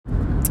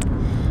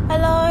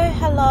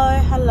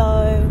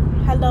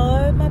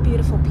Hello, my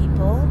beautiful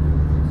people.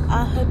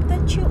 I hope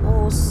that you're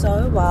all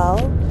so well.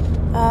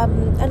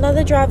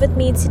 Another drive with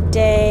me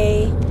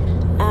today.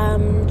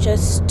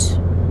 Just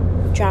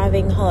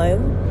driving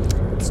home.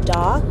 It's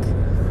dark.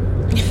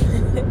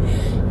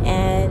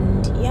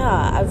 And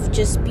yeah, I've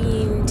just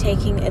been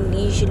taking a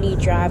leisurely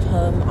drive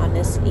home,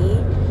 honestly.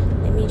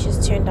 Let me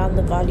just turn down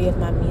the volume of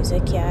my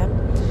music here.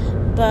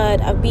 But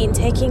I've been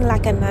taking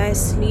like a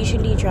nice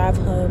leisurely drive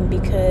home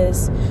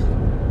because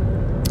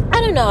I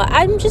don't know,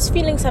 I'm just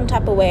feeling some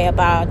type of way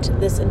about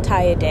this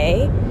entire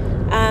day.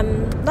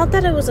 Not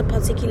that it was a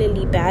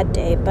particularly bad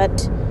day,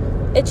 but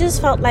it just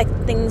felt like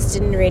things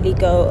didn't really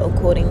go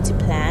according to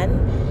plan.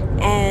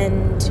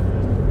 And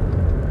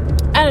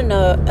I don't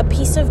know, a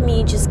piece of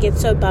me just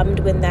gets so bummed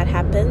when that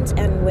happens,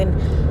 and when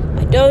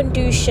I don't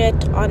do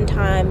shit on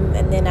time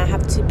and then I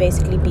have to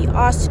basically be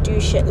asked to do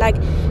shit. Like,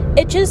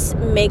 it just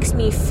makes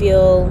me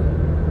feel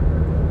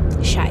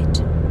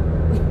shite,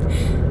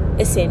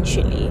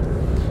 essentially.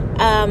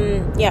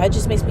 It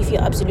just makes me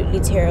feel absolutely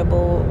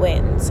terrible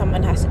when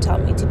someone has to tell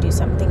me to do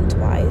something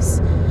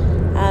twice,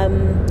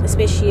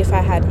 especially if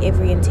I had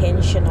every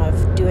intention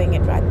of doing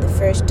it right the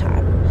first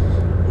time.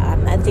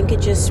 I think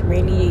it just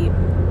really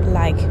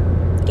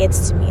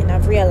gets to me, and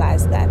I've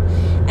realized that.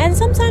 And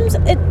sometimes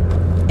it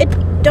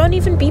don't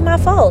even be my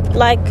fault.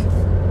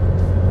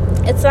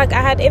 It's like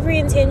I had every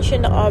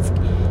intention of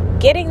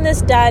getting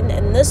this done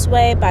in this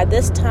way by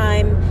this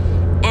time,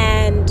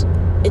 and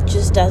it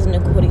just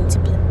doesn't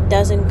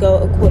go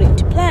according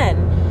to plan.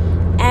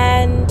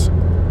 And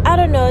I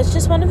don't know, it's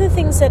just one of the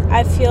things that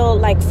I feel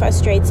like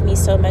frustrates me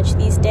so much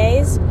these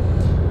days.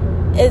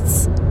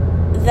 It's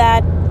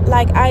that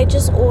I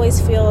just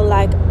always feel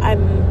like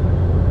I'm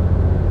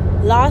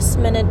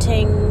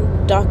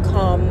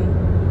lastminuting.com,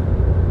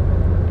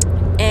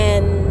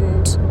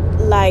 and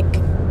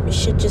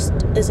shit just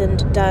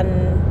isn't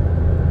done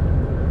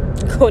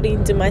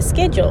according to my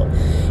schedule,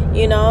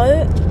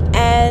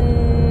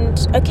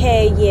 and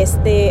okay, yes,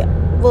 there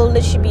will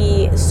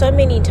literally be so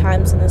many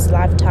times in this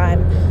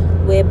lifetime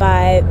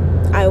whereby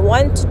I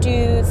want to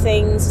do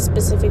things a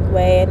specific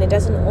way, and it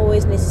doesn't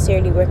always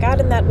necessarily work out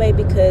in that way,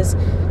 because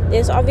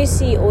there's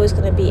obviously always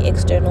going to be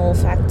external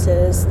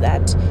factors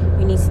that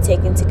you need to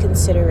take into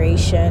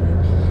consideration,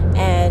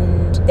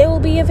 and there will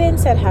be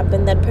events that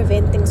happen that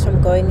prevent things from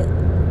going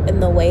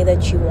in the way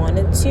that you want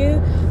it to.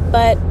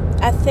 But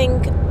I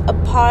think a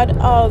part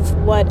of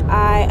what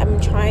I am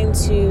trying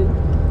to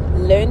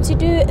learn to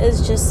do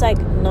is just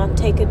not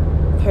take it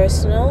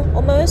personal,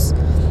 almost,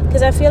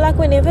 because I feel like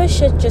whenever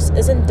shit just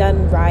isn't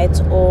done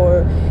right,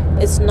 or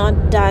it's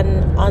not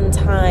done on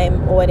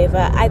time or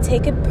whatever, I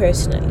take it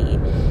personally,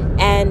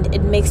 and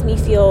it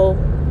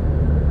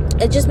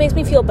just makes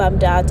me feel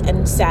bummed out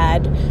and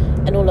sad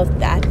and all of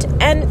that.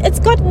 And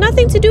it's got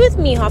nothing to do with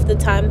me half the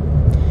time.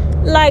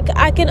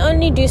 I can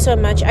only do so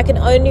much. I can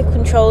only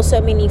control so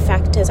many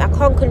factors. I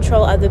can't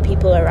control other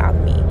people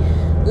around me.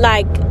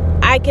 I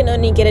can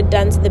only get it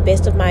done to the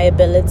best of my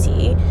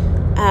ability.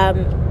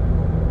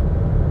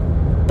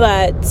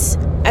 But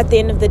at the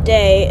end of the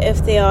day,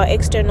 if there are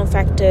external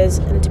factors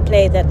into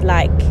play that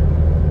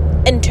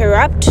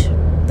interrupt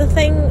the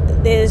thing,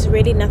 there's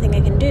really nothing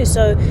I can do.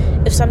 So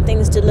if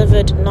something's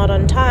delivered not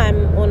on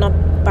time, or not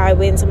by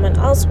when someone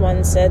else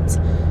wants it,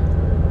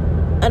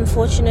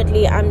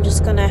 unfortunately I'm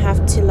just gonna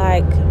have to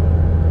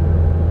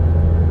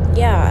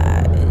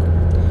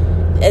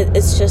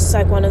it's just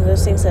one of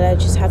those things that I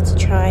just have to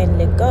try and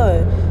let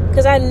go,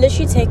 because I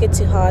literally take it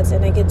to heart,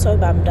 and I get so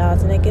bummed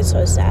out, and I get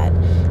so sad,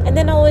 and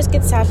then I always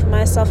get sad for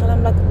myself, and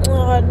I'm like,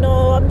 oh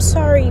no, I'm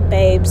sorry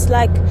babes,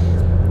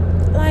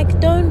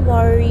 don't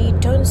worry,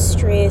 don't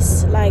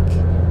stress. I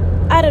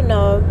don't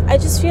know, I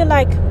just feel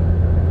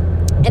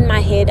in my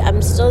head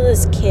I'm still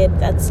this kid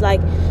that's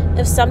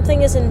if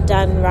something isn't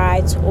done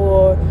right,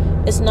 or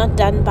it's not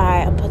done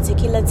by a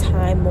particular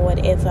time or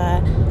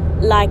whatever,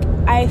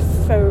 I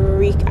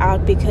freak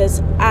out,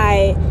 because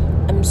I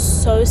am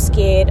so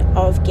scared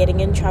of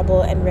getting in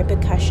trouble and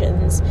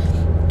repercussions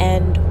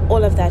and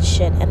all of that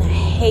shit. And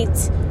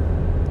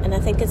I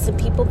think it's the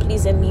people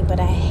please in me, but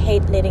I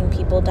hate letting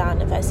people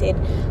down. If I said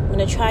I'm going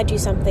to try to do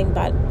something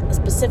by a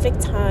specific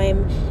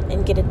time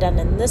and get it done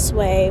in this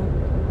way,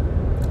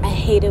 I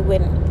hate it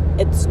when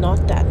it's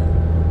not done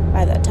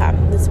by that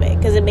time this way,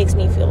 because it makes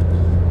me feel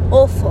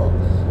awful.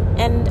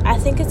 And I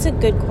think it's a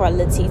good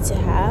quality to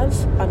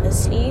have,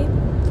 honestly,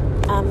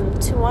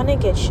 to want to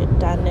get shit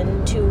done,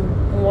 and to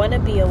want to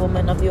be a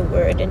woman of your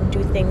word and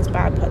do things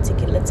by a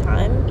particular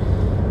time.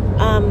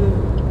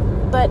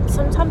 But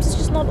sometimes it's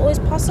just not always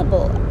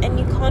possible, and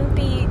you can't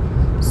be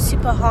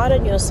super hard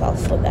on yourself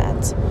for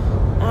that.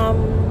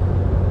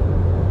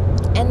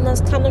 And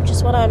that's kind of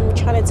just what I'm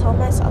trying to tell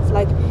myself.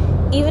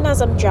 Even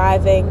as I'm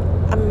driving,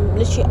 I'm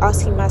literally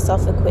asking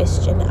myself a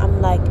question.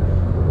 I'm like,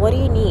 what do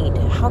you need?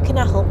 How can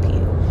I help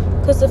you?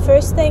 Because the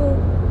first thing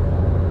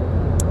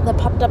that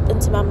popped up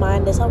into my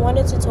mind is I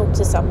wanted to talk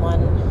to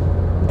someone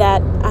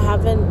that I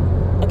haven't,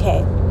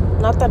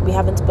 not that we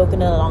haven't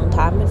spoken in a long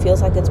time. It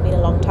feels like it's been a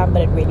long time,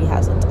 but it really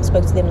hasn't. I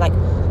spoke to them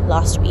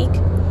last week.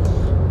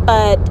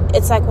 But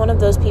it's like one of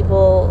those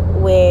people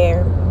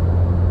where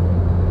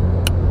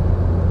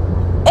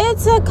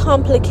it's a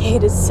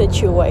complicated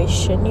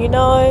situation, you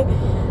know.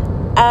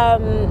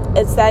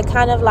 It's that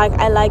kind of like,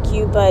 I like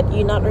you, but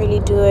you're not really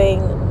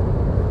doing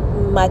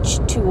much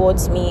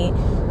towards me,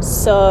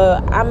 so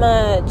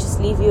I'ma just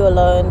leave you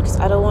alone because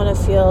I don't want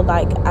to feel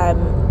like I'm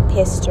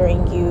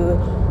pestering you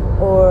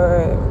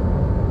or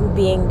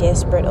being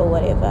desperate or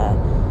whatever.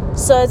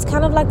 So it's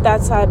kind of like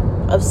that type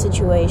of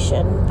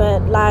situation.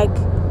 But like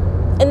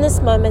in this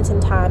moment in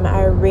time,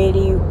 I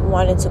really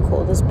wanted to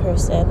call this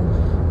person,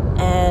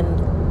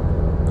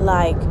 and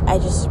like I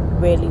just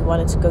really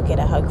wanted to go get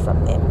a hug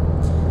from them.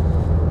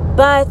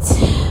 But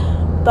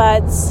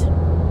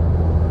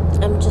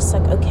I'm just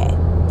like, okay,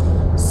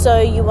 so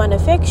you want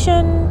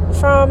affection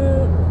from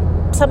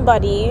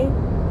somebody,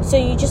 so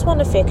you just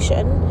want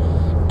affection,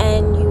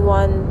 and you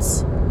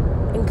want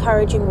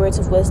encouraging words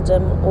of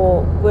wisdom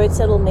or words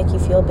that will make you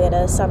feel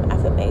better, some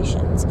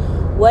affirmations.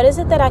 What is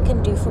it that I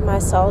can do for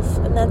myself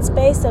in that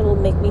space that will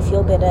make me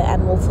feel better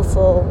and will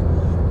fulfill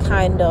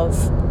kind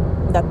of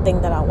that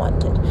thing that I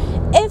wanted?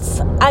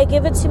 If I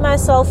give it to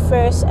myself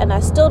first and I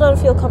still don't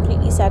feel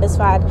completely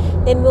satisfied,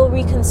 then we'll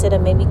reconsider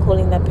maybe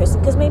calling that person,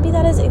 because maybe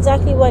that is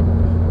exactly what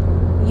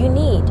you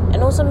need,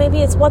 and also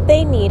maybe it's what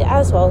they need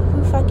as well.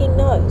 Who fucking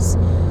knows?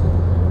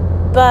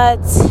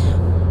 But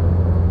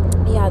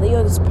yeah,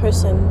 this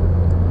person,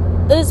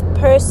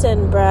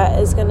 bruh,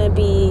 is gonna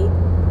be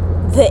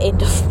the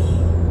end of me.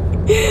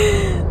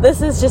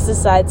 This is just a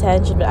side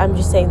tangent, but I'm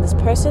just saying this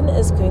person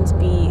is going to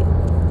be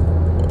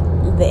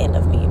the end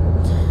of me.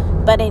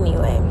 But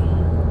anyway,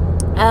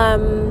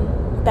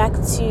 back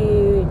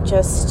to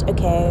just,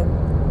 okay,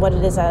 what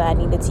it is that I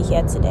needed to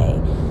hear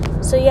today.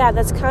 So yeah,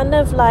 that's kind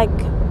of like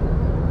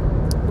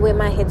where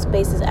my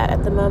headspace is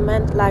at the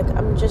moment. Like,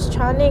 I'm just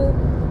trying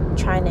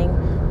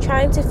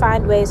to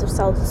find ways of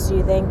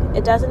self-soothing.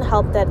 It doesn't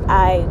help that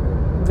I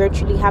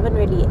virtually haven't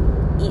really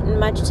eaten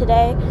much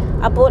today.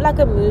 I bought like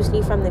a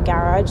muesli from the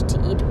garage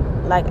to eat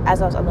like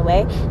as I was on the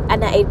way,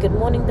 and I ate good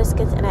morning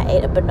biscuits and I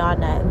ate a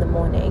banana in the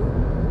morning.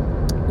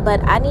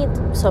 But I need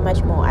so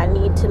much more. I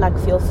need to like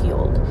feel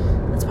fueled.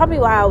 That's probably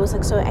why I was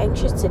like so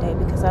anxious today,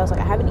 because I was like,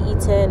 I haven't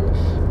eaten,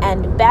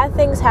 and bad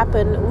things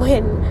happen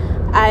when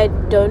I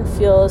don't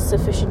feel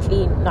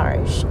sufficiently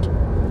nourished.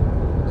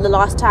 The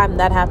last time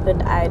that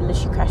happened, I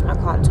literally crashed my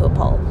car into a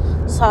pole.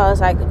 So I was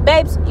like,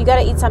 babes, you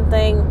gotta eat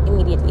something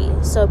immediately.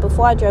 So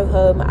before I drove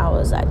home, I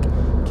was like,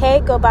 okay,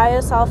 go buy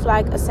yourself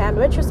like a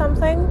sandwich or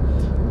something,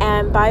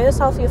 and buy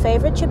yourself your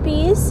favorite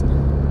chippies.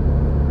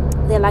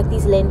 They're like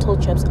these lentil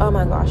chips. Oh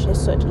my gosh, they're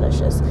so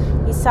delicious.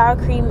 These sour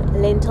cream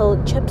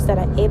lentil chips that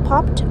are air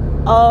popped.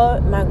 Oh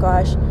my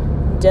gosh,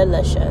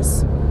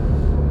 delicious.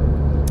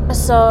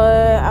 So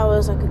I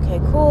was like, okay,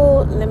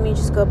 cool, let me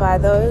just go buy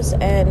those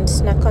and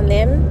snack on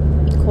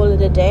them, call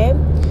it a day,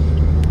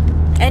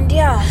 and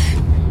yeah,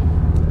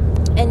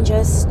 and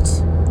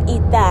just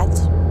eat that.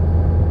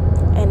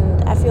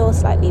 And I feel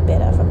slightly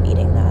better from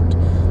eating that.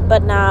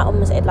 But now I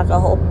almost ate like a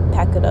whole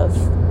packet of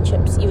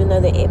chips, even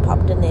though they're air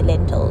popped and they're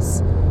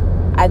lentils.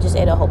 I just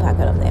ate a whole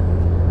packet of them.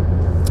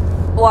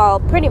 Well,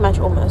 pretty much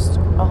almost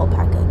a whole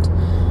packet.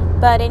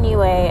 But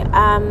anyway,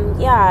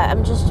 yeah,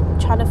 I'm just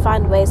trying to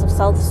find ways of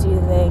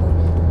self-soothing,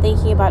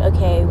 thinking about,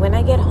 okay, when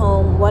I get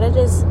home, what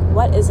is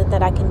it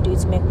that I can do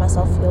to make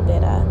myself feel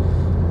better,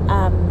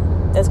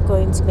 that's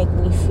going to make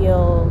me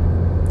feel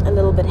a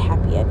little bit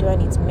happier. Do I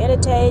need to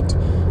meditate?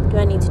 Do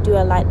I need to do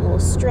a light little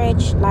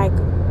stretch? Like,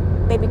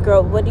 baby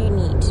girl, what do you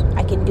need?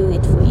 I can do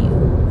it for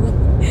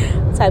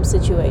you type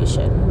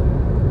situation.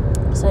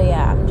 So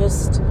yeah, I'm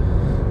just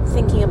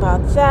thinking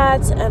about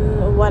that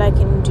and what I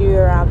can do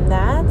around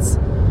that.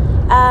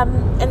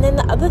 And then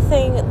the other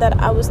thing that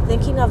I was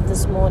thinking of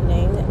this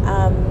morning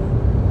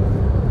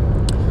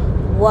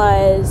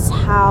was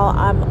how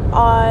I'm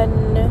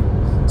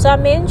on. So I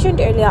mentioned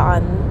earlier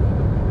on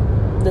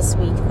this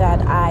week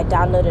that I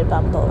downloaded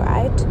Bumble,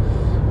 right?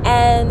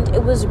 And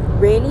it was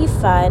really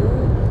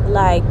fun,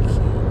 like,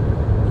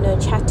 you know,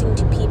 chatting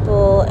to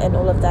people and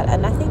all of that.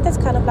 And I think that's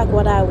kind of like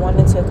what I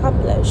wanted to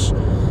accomplish.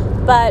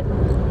 But,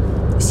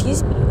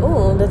 excuse me,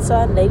 oh, that's so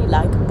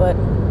unladylike, but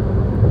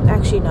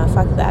actually, no,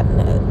 fuck that.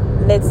 No,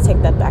 let's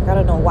take that back. I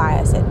don't know why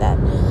I said that.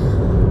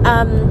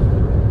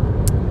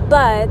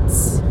 But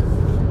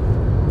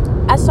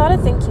I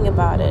started thinking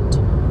about it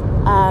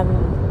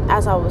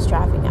as I was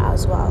driving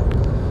as well.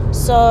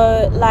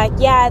 So, like,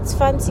 yeah, it's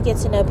fun to get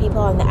to know people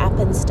on the app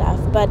and stuff,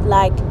 but,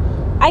 like,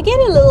 I get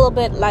a little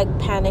bit, like,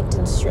 panicked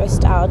and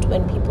stressed out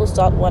when people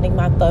start wanting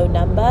my phone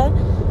number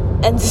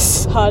and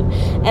start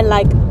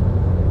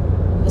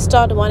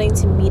wanting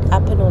to meet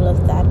up and all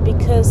of that,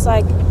 because,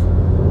 like,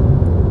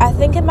 I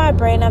think in my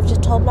brain I've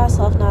just told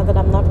myself now that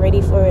I'm not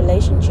ready for a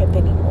relationship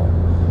anymore.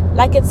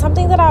 Like, it's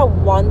something that I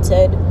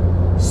wanted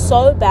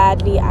so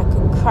badly I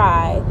could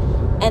cry,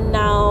 and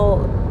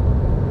now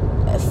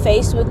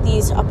faced with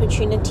these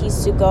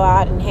opportunities to go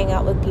out and hang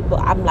out with people,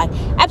 I'm like,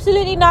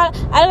 absolutely not,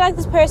 I don't like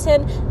this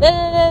person,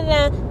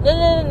 no.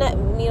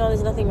 You know,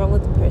 there's nothing wrong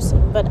with the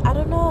person, but I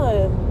don't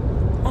know,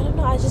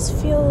 I just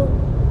feel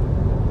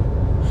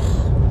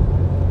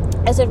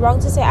is it wrong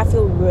to say I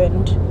feel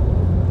ruined?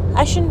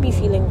 I shouldn't be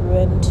feeling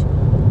ruined,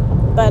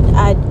 but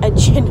I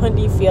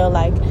genuinely feel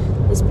like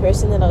this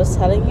person that I was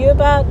telling you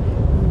about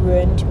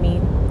ruined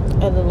me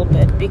a little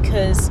bit,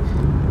 because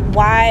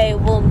why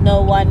will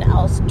no one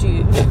else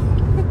do?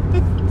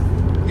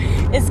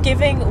 It's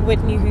giving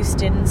Whitney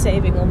Houston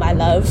saving all my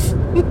love.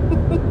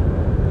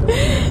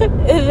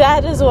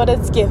 That is what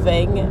it's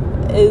giving.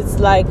 It's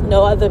like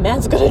no other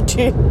man's gonna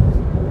do.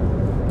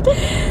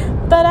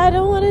 But I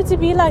don't want it to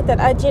be like that.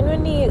 I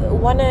genuinely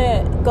want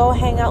to go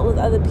hang out with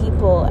other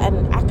people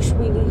and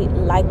actually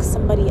like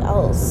somebody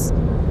else,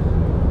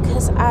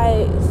 because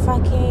I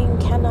fucking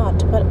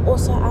cannot. But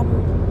also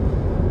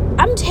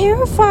I'm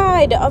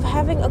terrified of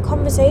having a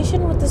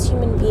conversation with this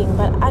human being,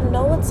 but I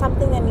know it's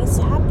something that needs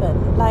to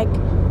happen. Like,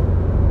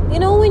 you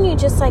know, when you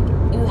just like,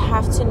 you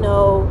have to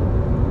know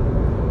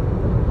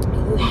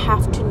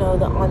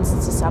the answer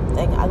to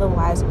something,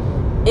 otherwise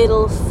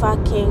it'll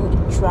fucking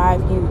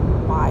drive you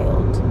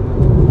wild.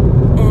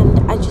 And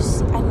I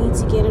need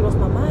to get it off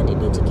my mind. I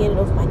need to get it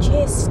off my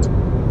chest.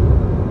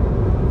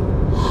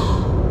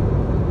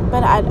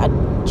 But I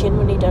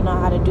genuinely don't know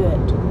how to do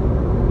it.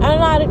 I don't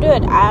know how to do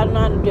it.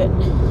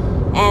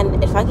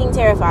 And it fucking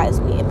terrifies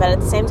me. But at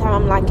the same time,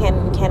 I'm like,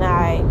 can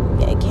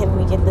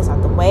we get this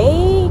out the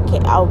way?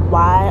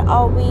 Why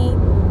are we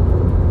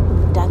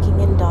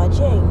ducking and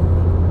dodging?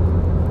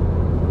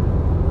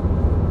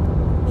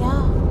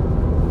 Yeah.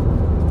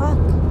 Fuck.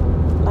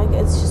 Like,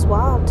 it's just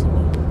wild to me.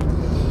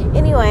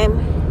 Anyway,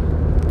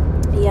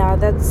 yeah,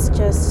 that's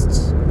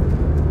just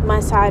my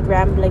side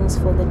ramblings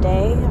for the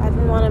day. I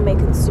didn't want to make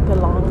it super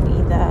long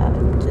either.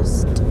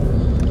 Just,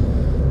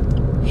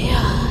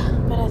 yeah,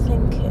 but I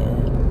think,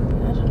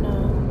 I don't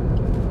know,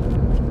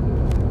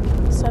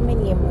 so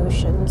many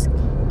emotions.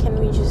 Can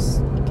we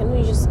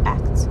just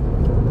act?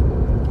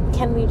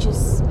 Can we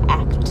just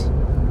act,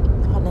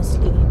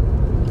 honestly?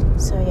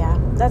 So yeah,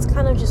 that's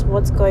kind of just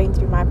what's going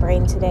through my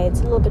brain today.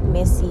 It's a little bit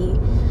messy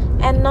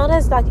and not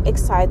as like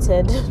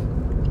excited.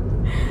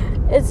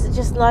 It's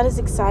just not as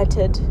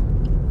excited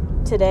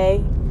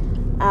today.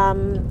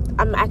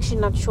 I'm actually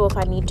not sure if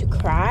I need to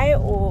cry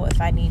or if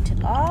I need to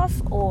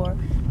laugh or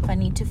if I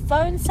need to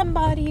phone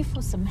somebody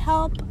for some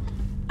help.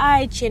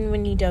 I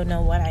genuinely don't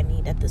know what I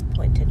need at this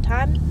point in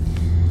time.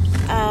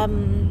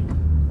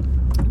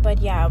 But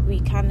yeah,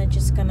 we kind of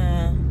just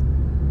gonna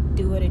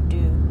do what it do.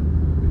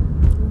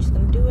 I'm just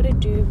gonna do what it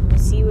do. We'll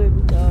see where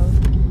we go.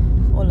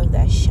 All of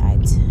that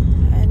shite.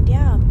 And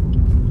yeah,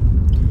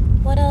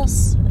 what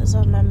else is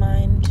on my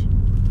mind?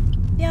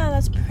 Yeah,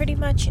 that's pretty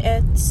much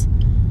it.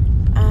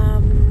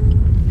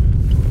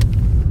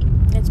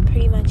 That's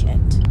pretty much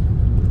it.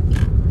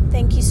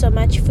 Thank you so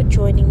much for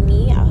joining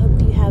me. I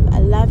hope you have a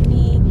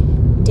lovely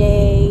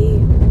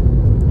day,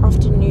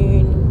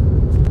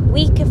 afternoon,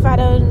 week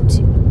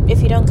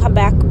if you don't come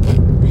back.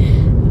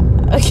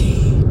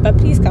 Okay, but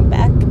please come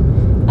back.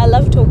 I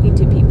love talking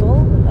to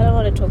people. I don't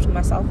want to talk to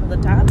myself all the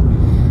time.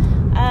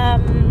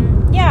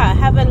 Yeah,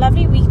 have a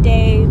lovely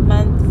weekday,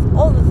 month,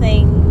 all the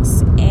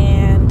things,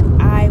 and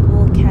I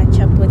will catch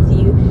up with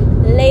you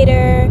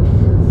later.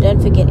 Don't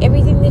forget,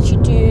 everything that you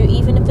do,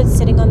 even if it's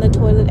sitting on the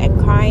toilet and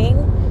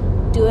crying,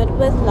 do it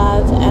with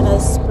love and a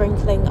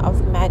sprinkling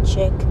of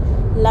magic.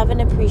 Love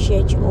and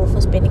appreciate you all for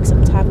spending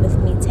some time with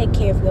me. Take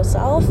care of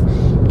yourself,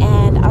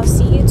 and I'll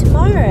see you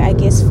tomorrow, I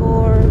guess,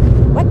 for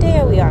what day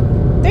are we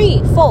on?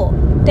 Day 4.